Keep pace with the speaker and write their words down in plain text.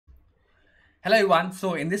Hello everyone,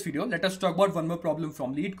 so in this video let us talk about one more problem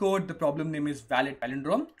from LEETCODE. The problem name is valid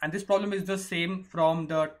palindrome, and this problem is the same from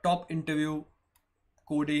the top interview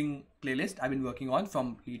coding playlist I've been working on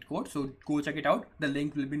from LEETCODE. So go check it out. The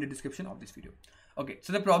link will be in the description of this video. Okay,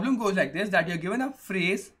 so the problem goes like this, that you're given a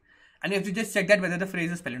phrase and you have to just check that whether the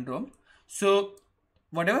phrase is palindrome. So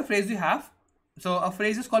whatever phrase you have, so a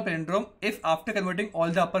phrase is called palindrome if after converting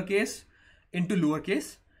all the uppercase into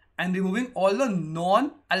lowercase and removing all the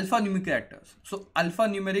non-alphanumeric characters. So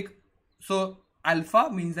alphanumeric, so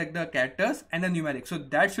alpha means like the characters and the numeric. So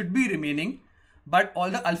that should be remaining, but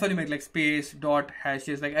all the alphanumeric like space, dot,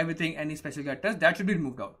 hashes, like everything, any special characters, that should be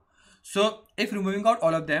removed out. So if removing out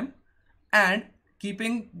all of them and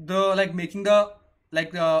keeping the making the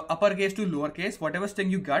the uppercase to lowercase, whatever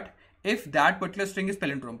string you got, if that particular string is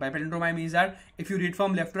palindrome. By palindrome I means that if you read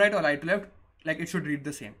from left to right or right to left, like it should read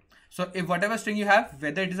the same. So if whatever string you have,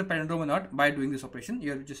 whether it is a palindrome or not, by doing this operation,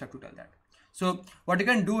 you just have to tell that. So what you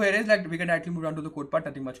can do here is we can actually move on to the code part,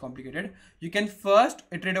 nothing much complicated. You can first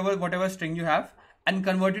iterate over whatever string you have and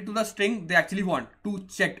convert it to the string they actually want to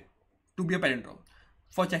check to be a palindrome.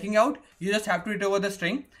 For checking out, you just have to iterate over the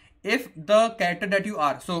string. If the character that you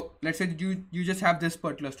are, so let's say you just have this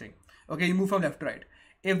particular string. Okay, you move from left to right.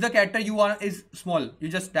 If the character you want is small, you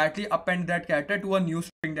just directly append that character to a new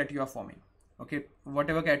string that you are forming. Okay,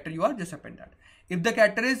 whatever character you are, just append that. If the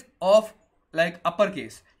character is of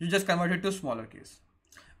uppercase, you just convert it to smaller case.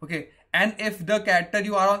 Okay, and if the character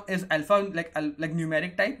you are on is alpha, like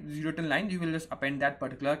numeric type 0 till 9, you will just append that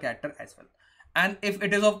particular character as well. And if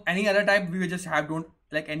it is of any other type, we will just have don't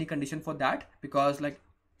any condition for that, because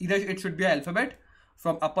either it should be an alphabet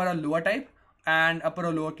from upper or lower type and upper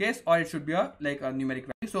or lower case, or it should be a numeric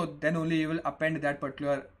value. So then only you will append that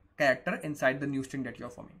particular character inside the new string that you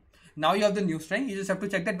are forming. Now you have the new string. You just have to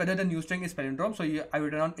check that whether the new string is palindrome. So I will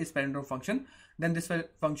turn on is palindrome function. Then this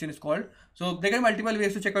function is called. So there are multiple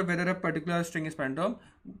ways to check out whether a particular string is palindrome.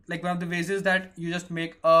 Like one of the ways is that you just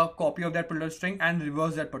make a copy of that particular string and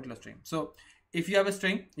reverse that particular string. So if you have a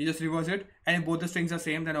string, you just reverse it, and if both the strings are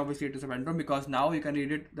same, then obviously it is a palindrome, because now you can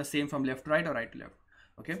read it the same from left to right or right to left.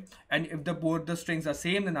 Okay, and if both the strings are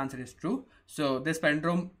same, then the answer is true. So this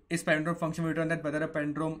palindrome function will return that whether a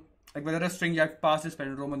palindrome, whether a string you have passed is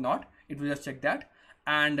palindrome or not. It will just check that,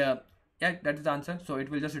 and yeah, that is the answer. So it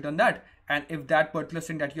will just return that, and if that particular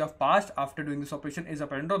string that you have passed after doing this operation is a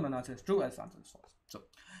palindrome, then the answer is true, else answer is false. So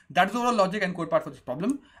that is the overall logic and code part for this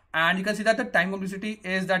problem. And you can see that the time complexity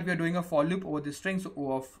is that we are doing a for loop over this string, so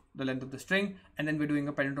O of the length of the string, and then we're doing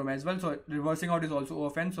a palindrome as well. So reversing out is also O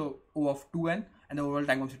of n, so O of 2n, and the overall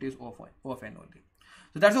time complexity is O of n only.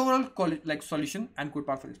 So that's the overall solution and code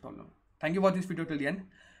part for this problem. Thank you for this video till the end.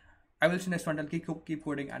 I will see you next one. Keep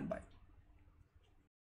coding, and bye.